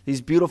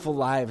 these beautiful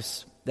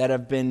lives that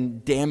have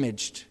been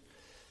damaged,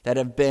 that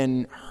have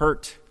been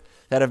hurt,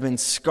 that have been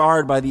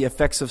scarred by the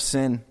effects of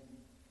sin.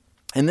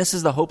 And this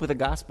is the hope of the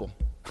gospel.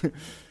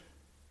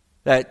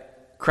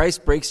 That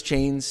Christ breaks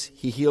chains,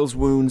 he heals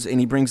wounds, and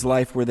he brings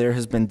life where there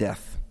has been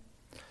death.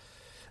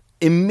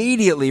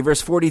 Immediately,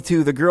 verse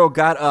 42, the girl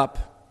got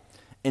up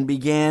and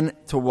began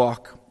to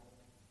walk.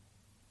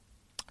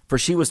 For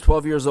she was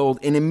 12 years old,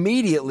 and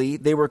immediately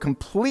they were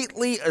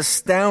completely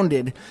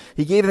astounded.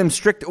 He gave them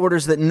strict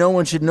orders that no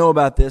one should know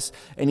about this,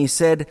 and he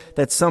said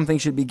that something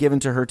should be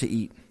given to her to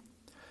eat.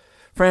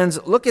 Friends,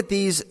 look at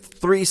these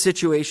three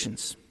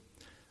situations,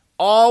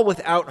 all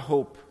without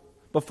hope.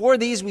 Before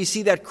these, we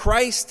see that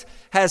Christ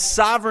has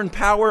sovereign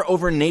power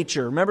over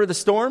nature. Remember the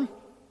storm?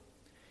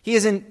 He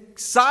is in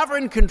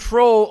sovereign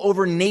control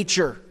over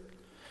nature.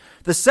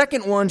 The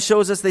second one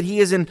shows us that he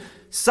is in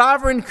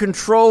sovereign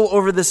control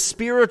over the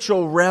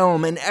spiritual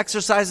realm and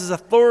exercises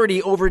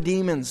authority over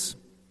demons.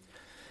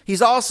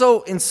 He's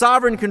also in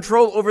sovereign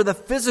control over the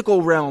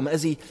physical realm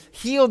as he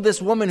healed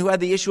this woman who had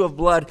the issue of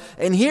blood.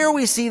 And here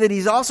we see that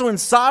he's also in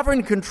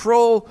sovereign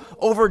control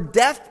over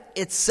death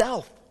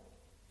itself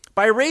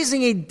by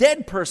raising a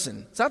dead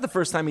person. It's not the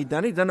first time he'd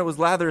done it. He'd done it with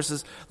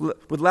Lazarus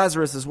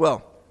as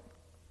well.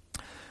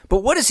 But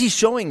what is he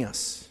showing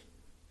us?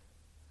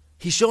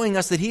 He's showing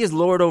us that he is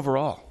Lord over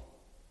all.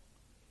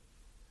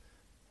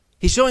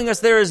 He's showing us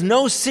there is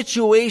no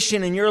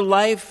situation in your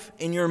life,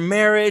 in your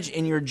marriage,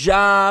 in your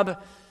job,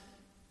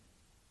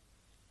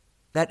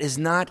 that is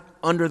not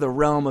under the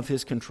realm of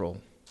his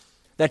control.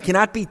 That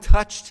cannot be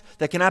touched,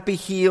 that cannot be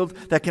healed,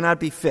 that cannot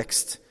be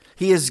fixed.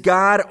 He is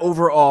God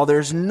over all.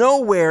 There's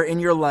nowhere in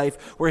your life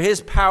where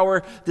his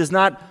power does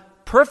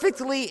not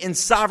perfectly and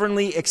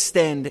sovereignly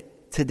extend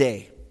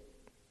today.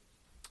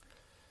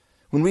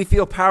 When we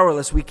feel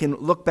powerless, we can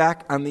look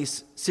back on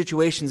these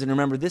situations and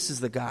remember this is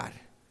the God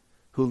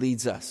who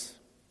leads us.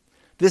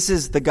 This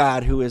is the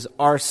God who is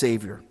our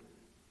Savior.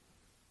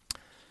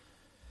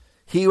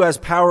 He who has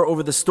power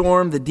over the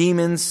storm, the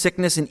demons,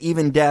 sickness, and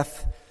even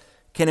death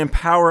can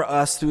empower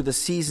us through the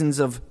seasons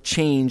of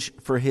change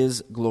for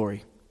his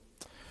glory.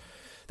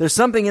 There's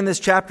something in this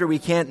chapter we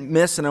can't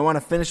miss, and I want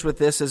to finish with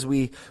this as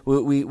we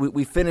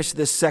finish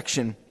this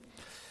section.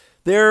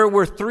 There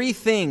were three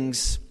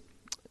things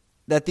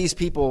that these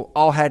people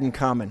all had in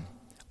common.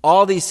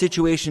 All these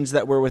situations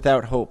that were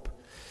without hope.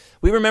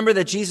 We remember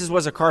that Jesus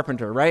was a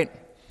carpenter, right?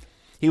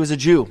 He was a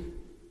Jew.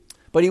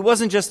 But he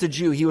wasn't just a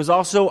Jew, he was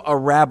also a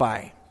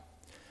rabbi.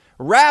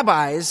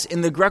 Rabbis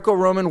in the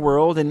Greco-Roman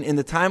world and in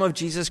the time of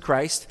Jesus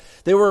Christ,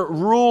 there were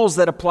rules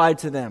that applied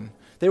to them.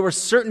 There were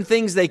certain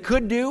things they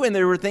could do and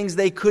there were things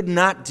they could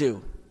not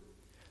do.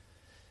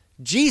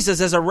 Jesus,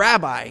 as a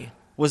rabbi,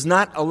 was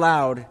not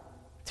allowed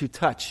to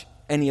touch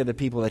any of the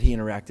people that he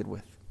interacted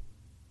with.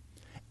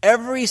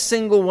 Every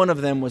single one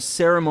of them was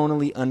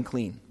ceremonially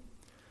unclean.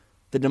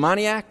 The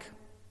demoniac,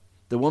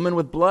 the woman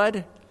with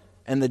blood,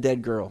 and the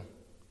dead girl.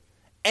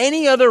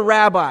 Any other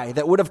rabbi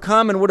that would have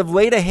come and would have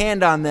laid a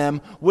hand on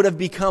them would have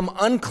become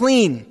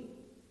unclean,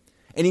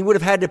 and he would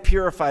have had to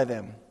purify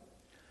them.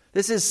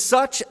 This is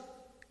such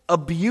a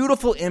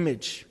beautiful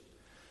image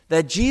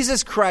that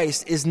Jesus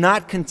Christ is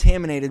not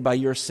contaminated by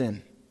your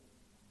sin.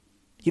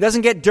 He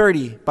doesn't get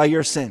dirty by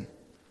your sin.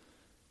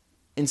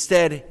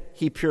 Instead,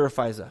 he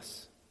purifies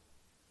us.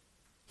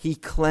 He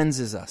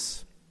cleanses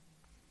us.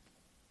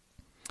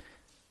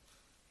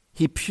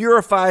 He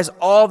purifies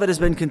all that has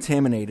been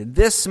contaminated.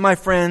 This, my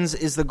friends,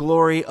 is the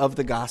glory of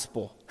the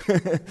gospel.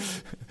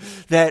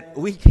 That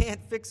we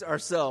can't fix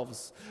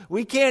ourselves.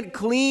 We can't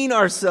clean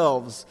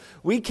ourselves.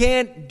 We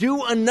can't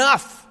do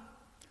enough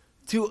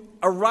to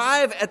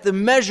arrive at the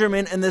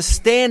measurement and the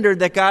standard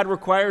that God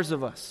requires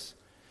of us.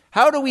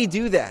 How do we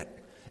do that?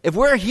 If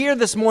we're here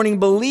this morning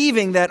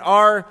believing that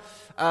our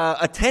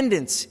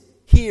attendance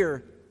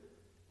here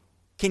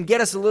can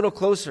get us a little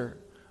closer,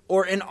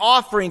 or an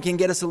offering can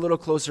get us a little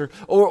closer,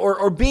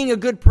 or being a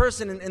good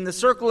person in the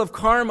circle of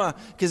karma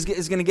is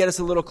going to get us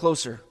a little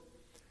closer.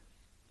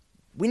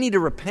 We need to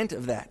repent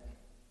of that.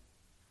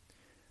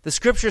 The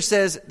scripture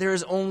says there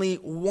is only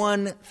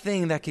one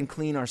thing that can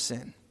clean our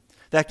sin,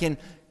 that can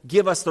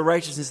give us the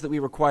righteousness that we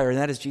require, and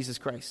that is Jesus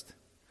Christ.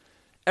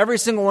 Every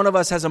single one of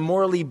us has a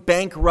morally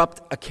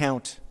bankrupt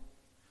account.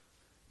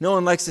 No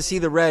one likes to see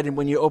the red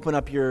when you open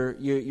up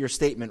your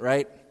statement,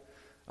 right?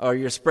 Or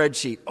your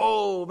spreadsheet.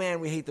 Oh man,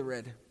 we hate the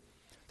red.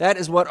 That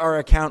is what our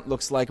account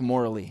looks like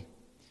morally.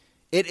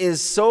 It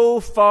is so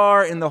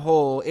far in the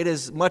hole, it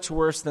is much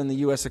worse than the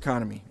U.S.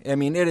 economy. I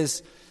mean,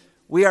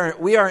 we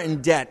are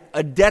in debt,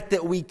 a debt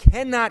that we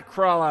cannot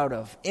crawl out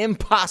of.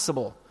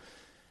 Impossible.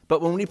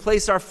 But when we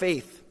place our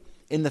faith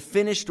in the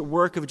finished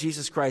work of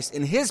Jesus Christ,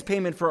 in his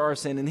payment for our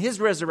sin, in his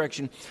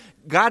resurrection,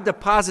 God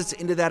deposits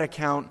into that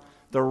account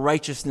the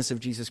righteousness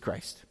of Jesus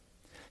Christ.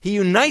 He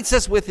unites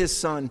us with his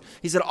Son.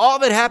 He said, all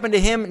that happened to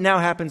him now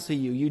happens to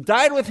you. You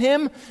died with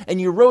him,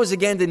 and you rose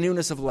again to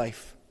newness of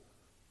life.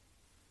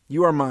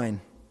 You are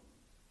mine.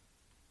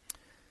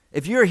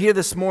 If you're here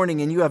this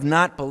morning and you have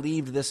not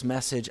believed this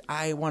message,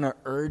 I want to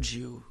urge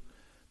you,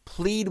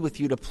 plead with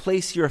you to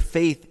place your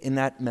faith in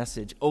that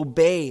message.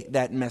 Obey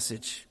that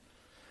message.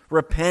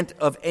 Repent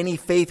of any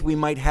faith we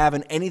might have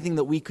in anything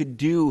that we could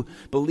do,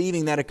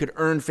 believing that it could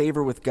earn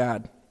favor with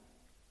God.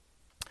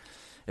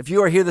 If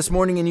you are here this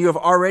morning and you have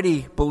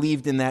already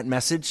believed in that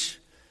message,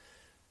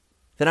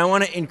 then I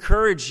want to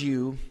encourage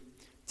you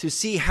to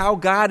see how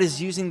God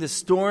is using the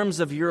storms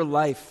of your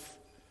life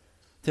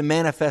to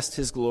manifest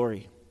his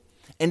glory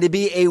and to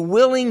be a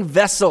willing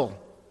vessel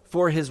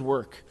for his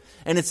work.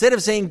 And instead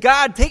of saying,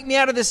 God, take me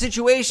out of this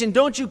situation,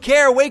 don't you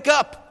care, wake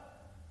up.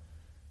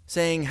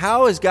 Saying,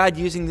 how is God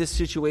using this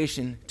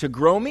situation to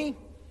grow me,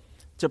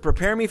 to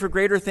prepare me for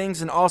greater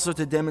things, and also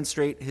to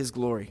demonstrate his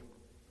glory?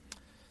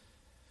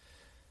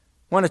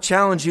 I want to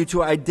challenge you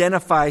to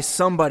identify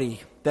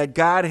somebody that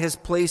God has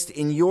placed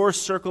in your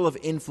circle of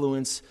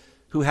influence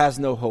who has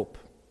no hope.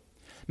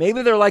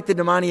 Maybe they're like the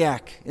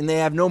demoniac and they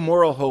have no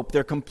moral hope.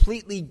 They're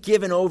completely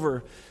given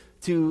over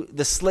to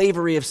the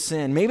slavery of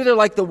sin. Maybe they're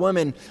like the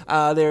woman.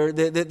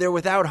 They're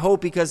without hope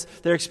because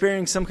they're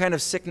experiencing some kind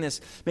of sickness.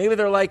 Maybe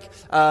they're like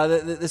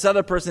this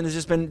other person has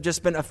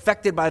just been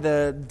affected by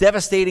the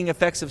devastating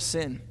effects of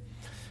sin.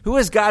 Who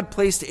has God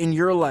placed in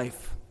your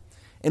life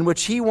in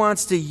which he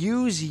wants to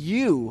use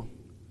you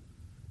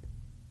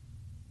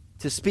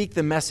to speak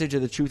the message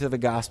of the truth of the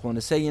gospel and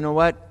to say, you know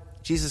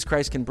what? Jesus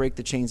Christ can break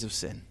the chains of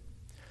sin.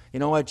 You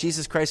know what?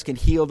 Jesus Christ can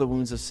heal the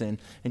wounds of sin.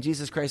 And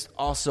Jesus Christ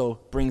also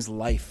brings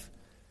life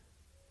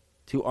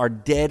to our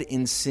dead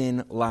in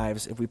sin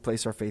lives if we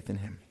place our faith in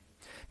him.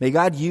 May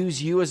God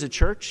use you as a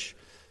church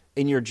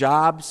in your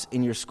jobs,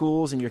 in your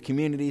schools, in your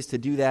communities to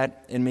do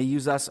that, and may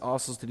use us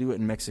also to do it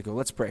in Mexico.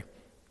 Let's pray.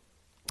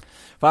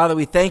 Father,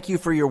 we thank you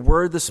for your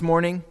word this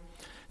morning.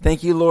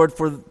 Thank you, Lord,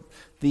 for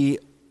the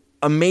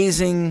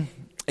amazing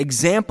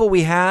example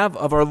we have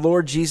of our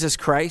Lord Jesus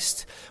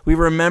Christ. We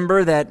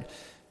remember that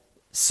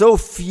so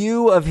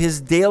few of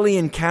his daily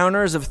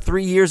encounters of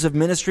 3 years of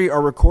ministry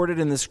are recorded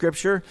in the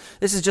scripture.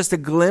 This is just a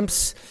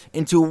glimpse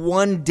into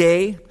one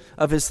day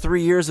of his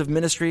 3 years of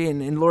ministry.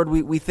 And Lord,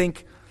 we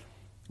think,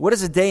 what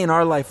does a day in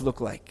our life look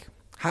like?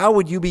 How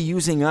would you be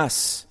using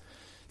us?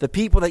 The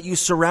people that you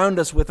surround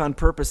us with on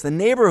purpose, the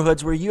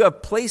neighborhoods where you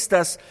have placed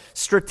us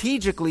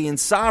strategically and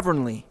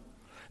sovereignly,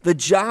 the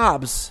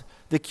jobs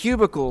the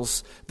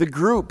cubicles, the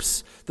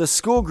groups, the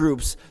school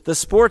groups, the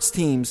sports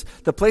teams,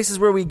 the places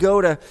where we go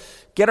to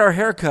get our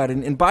haircut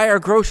and buy our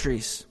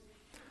groceries.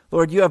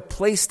 Lord, you have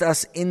placed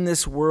us in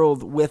this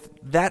world with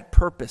that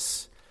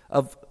purpose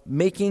of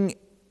making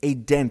a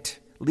dent,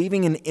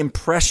 leaving an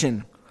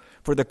impression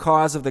for the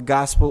cause of the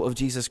gospel of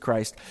Jesus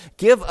Christ.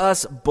 Give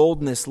us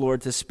boldness,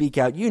 Lord, to speak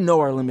out. You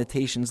know our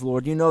limitations,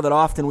 Lord. You know that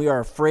often we are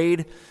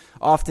afraid.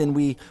 Often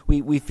we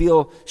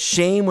feel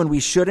shame when we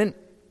shouldn't.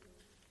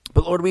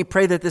 But Lord, we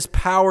pray that this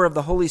power of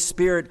the Holy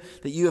Spirit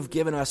that you have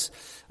given us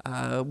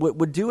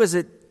would do as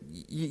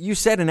you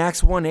said in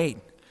Acts 1:8.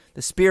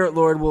 The Spirit,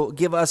 Lord, will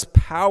give us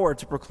power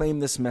to proclaim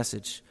this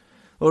message.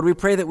 Lord, we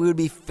pray that we would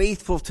be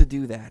faithful to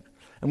do that.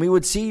 And we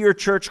would see your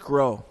church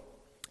grow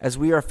as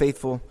we are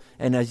faithful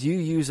and as you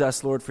use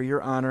us, Lord, for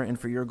your honor and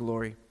for your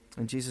glory.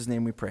 In Jesus'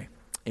 name we pray.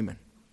 Amen.